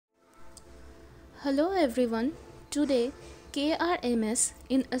Hello everyone. Today, KRMS,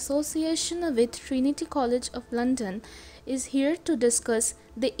 in association with Trinity College of London, is here to discuss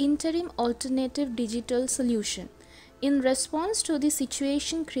the interim alternative digital solution. In response to the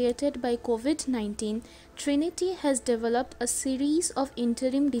situation created by COVID-19, Trinity has developed a series of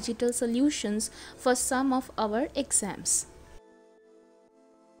interim digital solutions for some of our exams.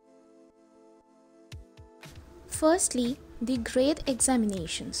 Firstly, the grade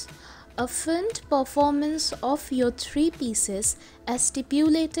examinations. A filmed performance of your three pieces as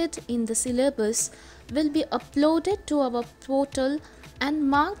stipulated in the syllabus will be uploaded to our portal and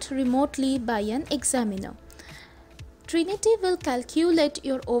marked remotely by an examiner. Trinity will calculate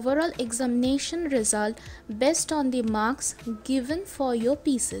your overall examination result based on the marks given for your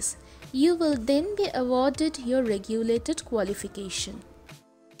pieces. You will then be awarded your regulated qualification.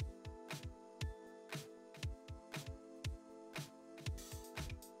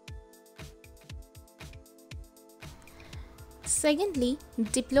 Secondly,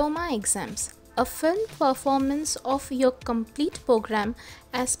 diploma exams. A film performance of your complete program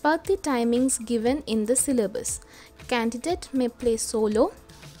as per the timings given in the syllabus. Candidate may play solo,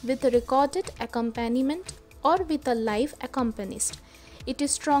 with a recorded accompaniment or with a live accompanist. It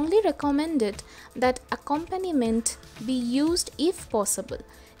is strongly recommended that accompaniment be used if possible.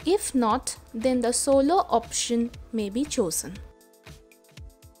 If not, then the solo option may be chosen.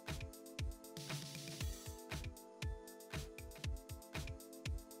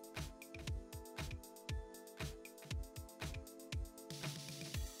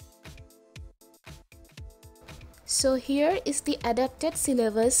 So here is the adapted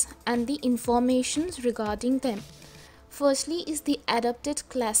syllabus and the informations regarding them. Firstly is the adapted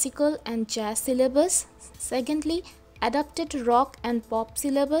classical and jazz syllabus. Secondly, adapted rock and pop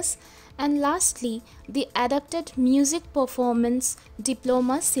syllabus. And lastly, the adapted music performance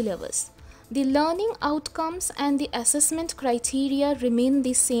diploma syllabus. The learning outcomes and the assessment criteria remain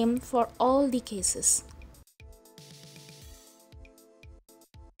the same for all the cases.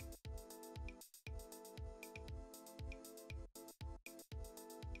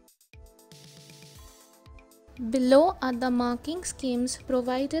 Below are the marking schemes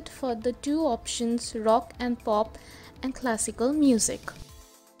provided for the two options rock and pop and classical music.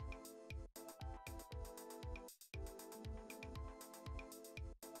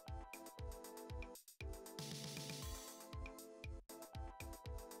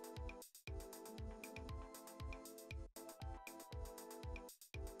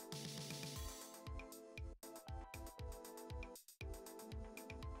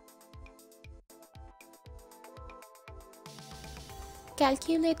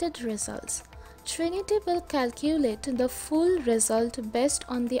 Calculated results. Trinity will calculate the full result based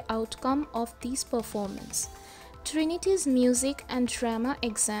on the outcome of these performances. Trinity's music and drama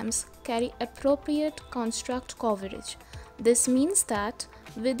exams carry appropriate construct coverage. This means that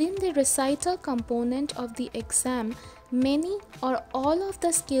within the recital component of the exam, many or all of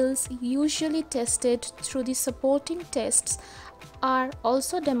the skills usually tested through the supporting tests are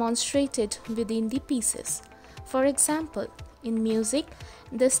also demonstrated within the pieces. For example, in music,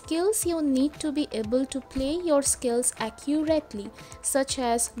 the skills you need to be able to play your scales accurately, such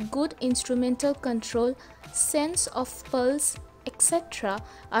as good instrumental control, sense of pulse, etc.,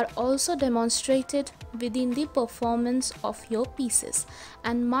 are also demonstrated within the performance of your pieces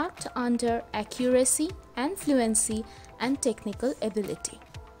and marked under accuracy and fluency and technical ability.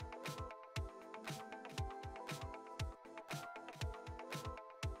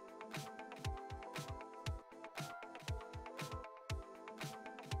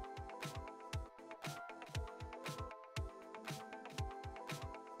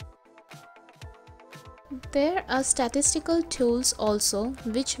 There are statistical tools also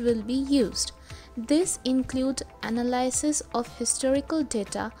which will be used. These include analysis of historical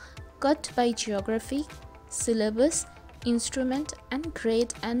data cut by geography, syllabus, instrument and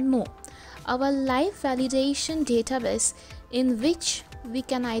grade and more. Our live validation database in which we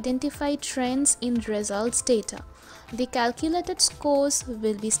can identify trends in results data. The calculated scores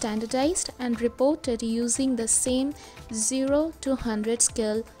will be standardized and reported using the same 0 to 100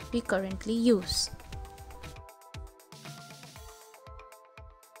 scale we currently use.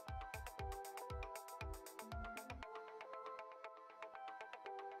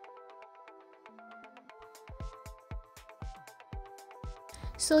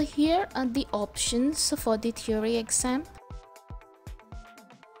 So here are the options for the theory exam.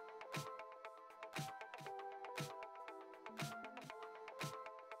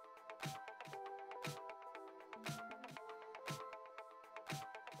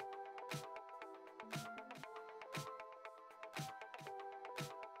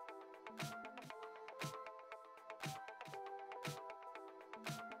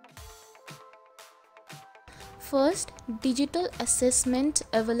 First, digital assessment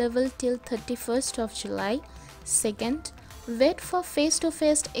available till 31st of July. Second, wait for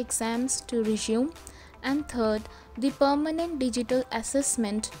face-to-face exams to resume. And third, the permanent digital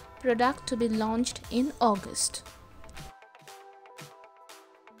assessment product to be launched in August.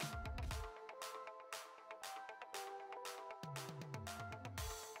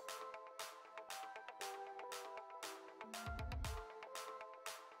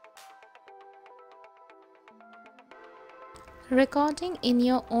 Recording in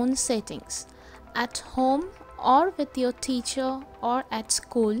your own settings, at home or with your teacher or at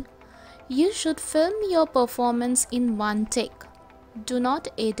school. You should film your performance in one take. Do not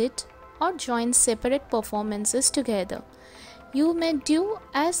edit or join separate performances together. You may do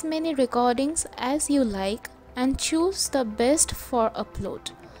as many recordings as you like and choose the best for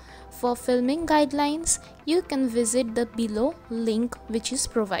upload. For filming guidelines, you can visit the below link which is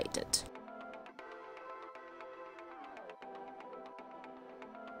provided.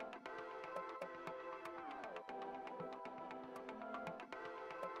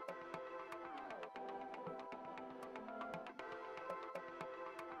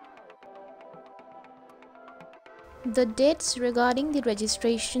 The dates regarding the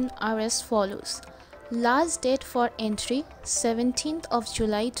registration are as follows. Last date for entry 17th of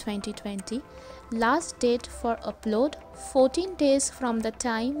July 2020. Last date for upload 14 days from the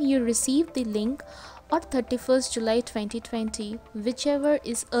time you receive the link or 31st July 2020, whichever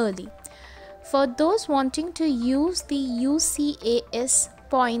is early. For those wanting to use the UCAS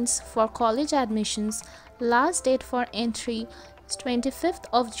points for college admissions, last date for entry 25th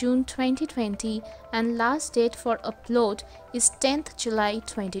of June 2020 and last date for upload is 10th July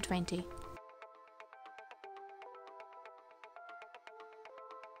 2020.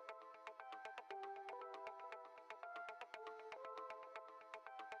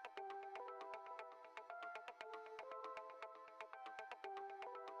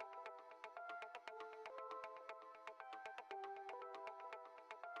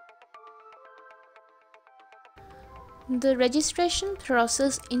 The registration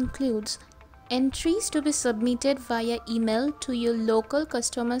process includes entries to be submitted via email to your local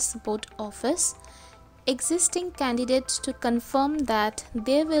customer support office, existing candidates to confirm that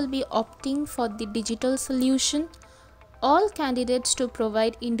they will be opting for the digital solution, all candidates to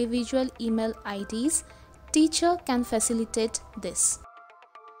provide individual email IDs. Teacher can facilitate this.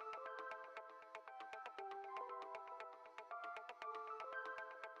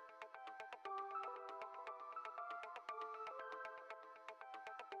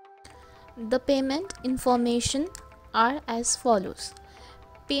 The payment information are as follows.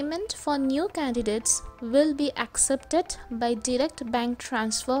 Payment for new candidates will be accepted by direct bank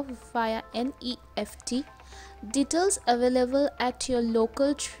transfer via NEFT. Details available at your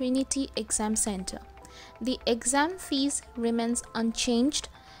local Trinity exam center. The exam fees remains unchanged.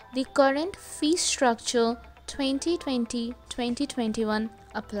 The current fee structure 2020-2021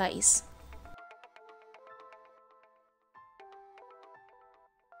 applies.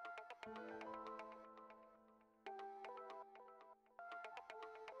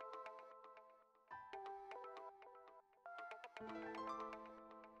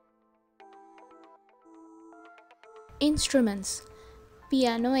 Instruments.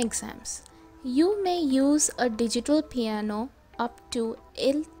 Piano exams. You may use a digital piano up to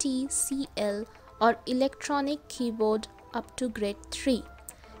LTCL or electronic keyboard up to grade 3.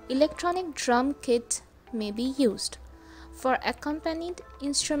 Electronic drum kit may be used. For accompanied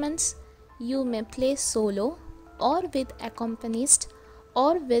instruments, you may play solo or with accompanist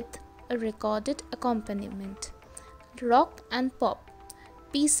or with a recorded accompaniment. Rock and pop.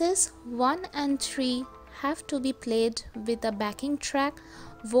 Pieces 1 and 3 have to be played with a backing track.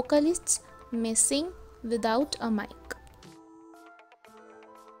 Vocalists may sing without a mic.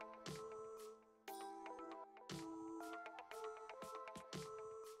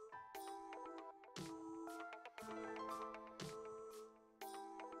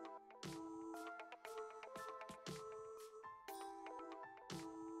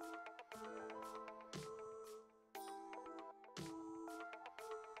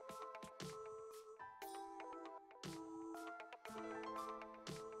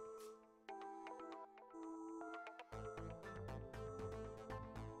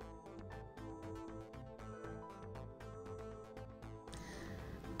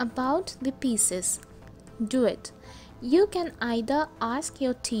 About the pieces. Duet. You can either ask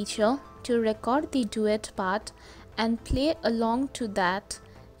your teacher to record the duet part and play along to that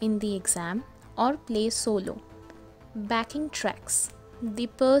in the exam or play solo. Backing tracks. The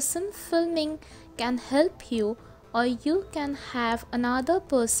person filming can help you or you can have another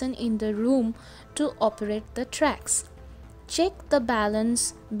person in the room to operate the tracks. Check the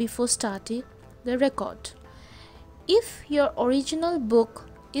balance before starting the record. If your original book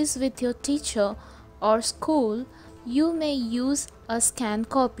is with your teacher or school, you may use a scanned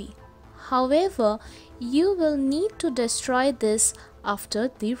copy. However, you will need to destroy this after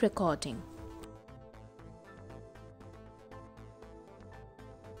the recording.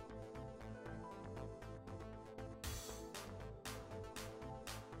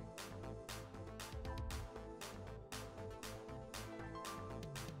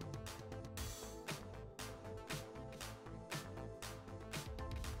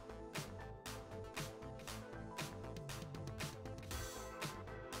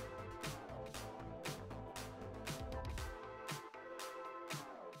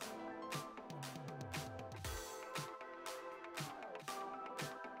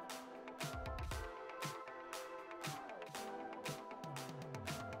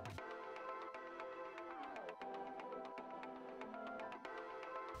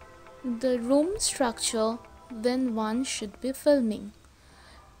 The room structure when one should be filming.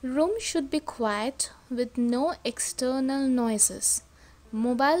 Room should be quiet with no external noises.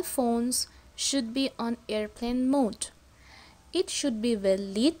 Mobile phones should be on airplane mode. It should be well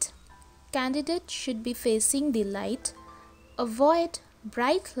lit. Candidate should be facing the light. Avoid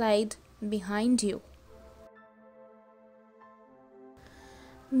bright light behind you.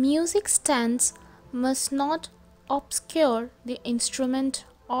 Music stands must not obscure the instrument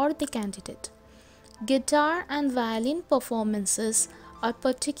or the candidate. Guitar and violin performances are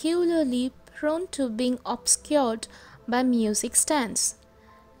particularly prone to being obscured by music stands.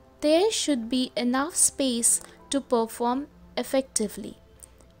 There should be enough space to perform effectively.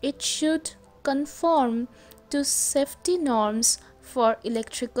 It should conform to safety norms for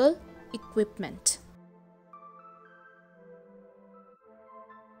electrical equipment.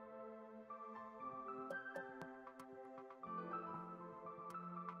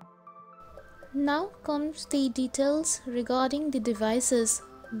 Now comes the details regarding the devices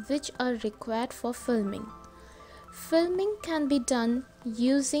which are required for filming. Filming can be done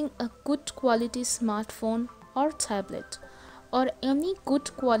using a good quality smartphone or tablet or any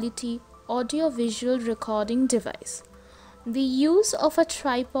good quality audio-visual recording device. The use of a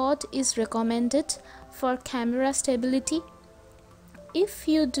tripod is recommended for camera stability. If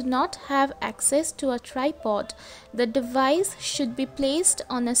you do not have access to a tripod, the device should be placed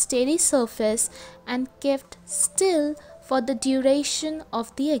on a steady surface and kept still for the duration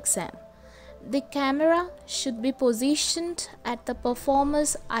of the exam. The camera should be positioned at the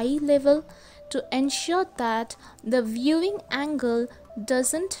performer's eye level to ensure that the viewing angle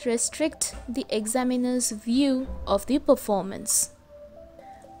doesn't restrict the examiner's view of the performance.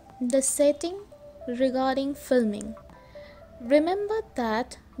 The setting regarding filming. Remember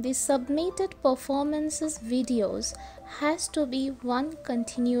that the submitted performances videos has to be one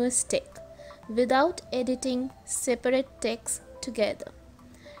continuous take without editing separate takes together.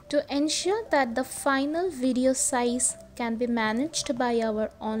 To ensure that the final video size can be managed by our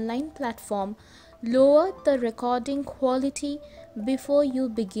online platform, lower the recording quality before you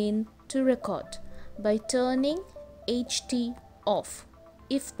begin to record by turning HD off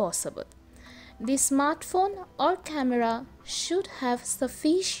if possible. The smartphone or camera should have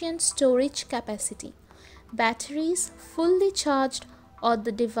sufficient storage capacity, batteries fully charged, or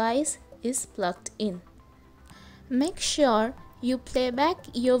the device is plugged in. Make sure you play back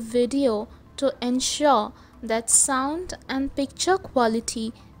your video to ensure that sound and picture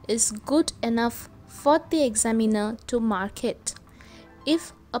quality is good enough for the examiner to mark it.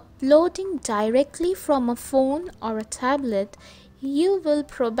 If uploading directly from a phone or a tablet, you will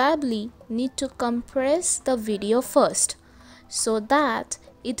probably need to compress the video first so that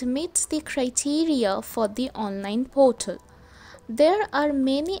it meets the criteria for the online portal. There are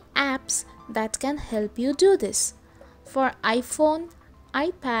many apps that can help you do this. For iPhone,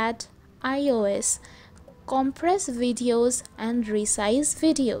 iPad, iOS, compress videos and resize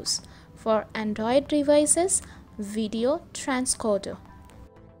videos. For Android devices, video transcoder.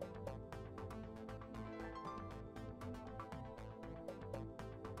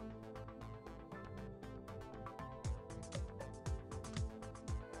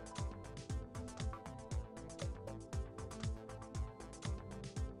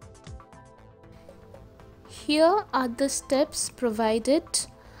 Here are the steps provided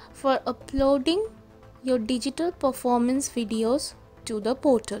for uploading your digital performance videos to the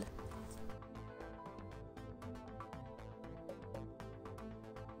portal.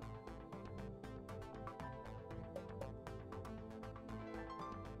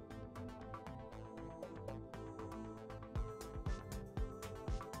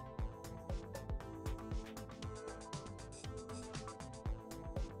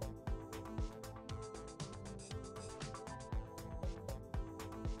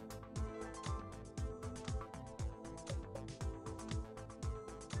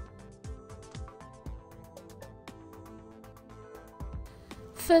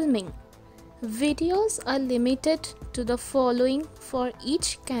 Filming. Videos are limited to the following for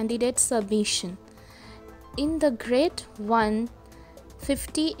each candidate submission. In the grade 1,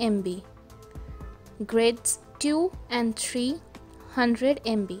 50 MB. Grades 2 and 3, 100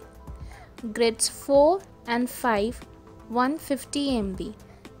 MB. Grades 4 and 5, 150 MB.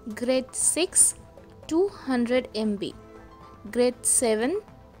 Grade 6, 200 MB. Grade 7,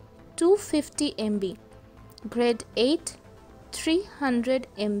 250 MB. Grade 8, 300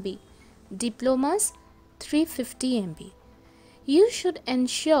 MB. Diplomas, 350 MB. You should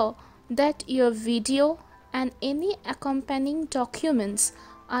ensure that your video and any accompanying documents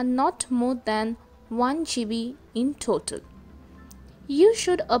are not more than 1 GB in total. You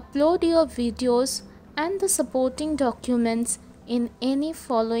should upload your videos and the supporting documents in any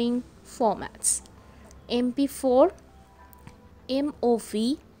following formats: MP4,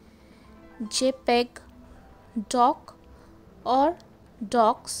 MOV, JPEG, DOC or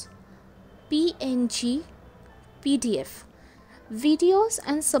DOCS, PNG, PDF. Videos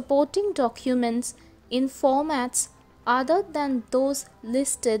and supporting documents in formats other than those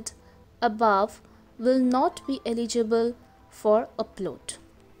listed above will not be eligible for upload.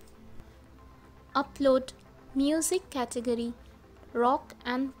 Upload music category rock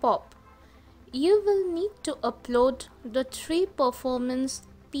and pop. You will need to upload the 3 performance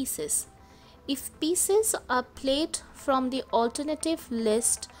pieces. If pieces are played from the alternative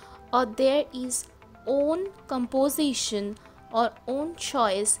list or there is own composition or own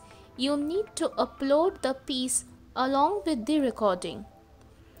choice, you need to upload the piece along with the recording.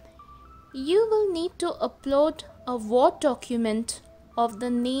 You will need to upload a Word document of the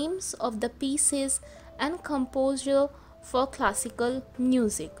names of the pieces and composer for classical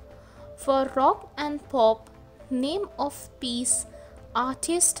music. For rock and pop, name of piece,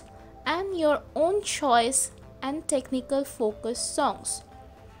 artist, and your own choice and technical focus songs.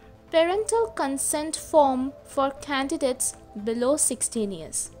 Parental consent form for candidates below 16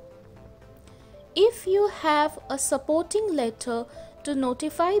 years. If you have a supporting letter to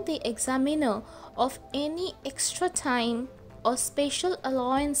notify the examiner of any extra time or special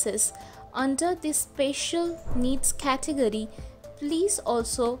allowances under the special needs category, please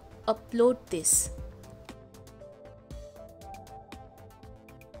also upload this.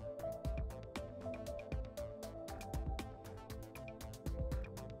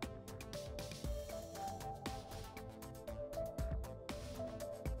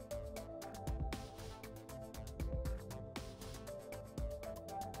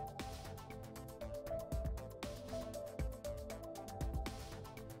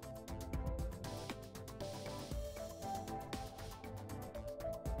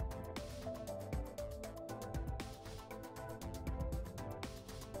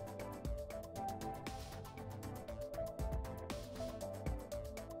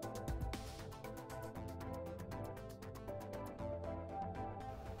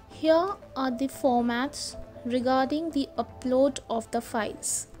 Here are the formats regarding the upload of the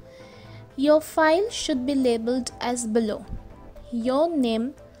files. Your file should be labeled as below: your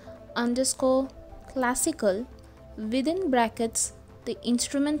name underscore classical within brackets the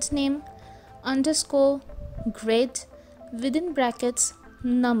instrument name underscore grade within brackets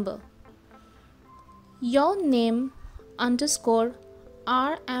number, your name underscore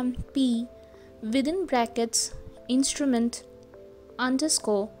RMP within brackets instrument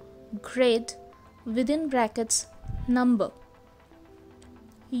underscore grade within brackets number,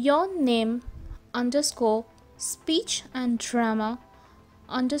 your name underscore speech and drama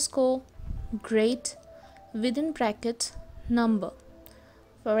underscore grade within bracket number.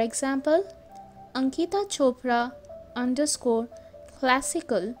 For example, Ankita Chopra underscore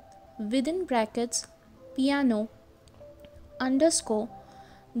classical within brackets piano underscore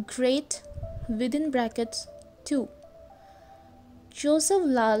grade within brackets 2. Joseph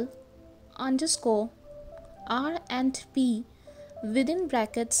Lal underscore R&P within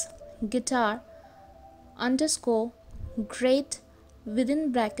brackets guitar underscore grade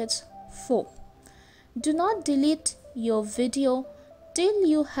within brackets 4. Do not delete your video till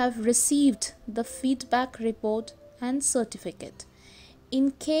you have received the feedback report and certificate.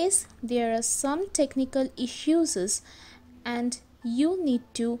 In case there are some technical issues and you need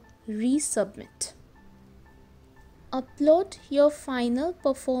to resubmit. Upload your final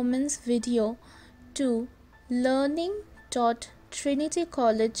performance video to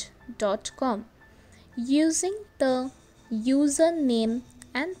learning.trinitycollege.com using the username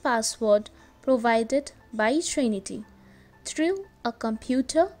and password provided by Trinity through a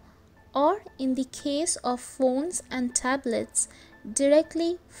computer, or in the case of phones and tablets,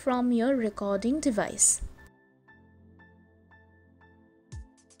 directly from your recording device.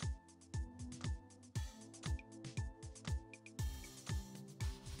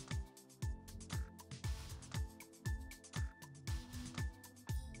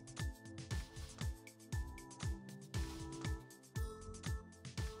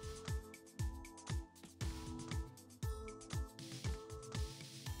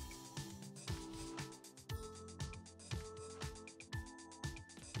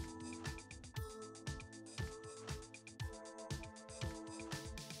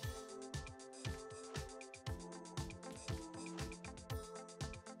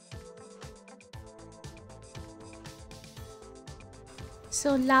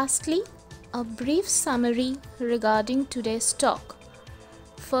 So lastly, a brief summary regarding today's talk.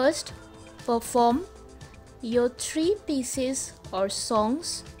 First, perform your 3 pieces or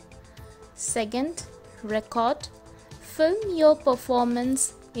songs. Second, record. Film your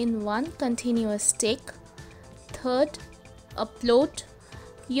performance in one continuous take. Third, upload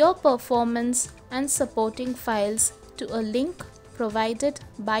your performance and supporting files to a link provided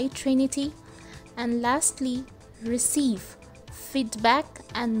by Trinity. And lastly, receive feedback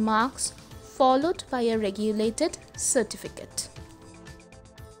and marks followed by a regulated certificate.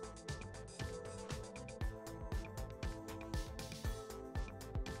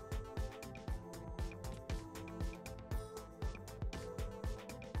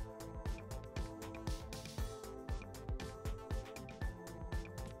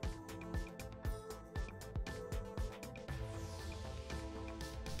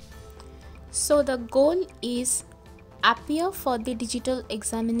 So the goal is appear for the digital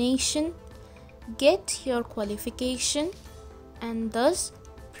examination, get your qualification, and thus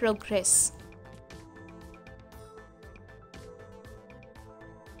progress.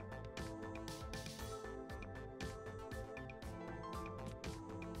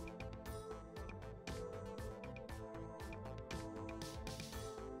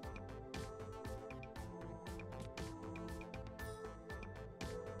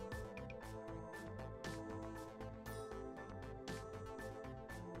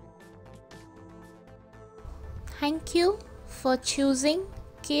 Thank you for choosing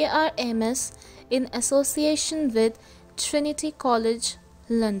KRMS in association with Trinity College,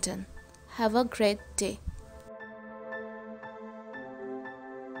 London. Have a great day.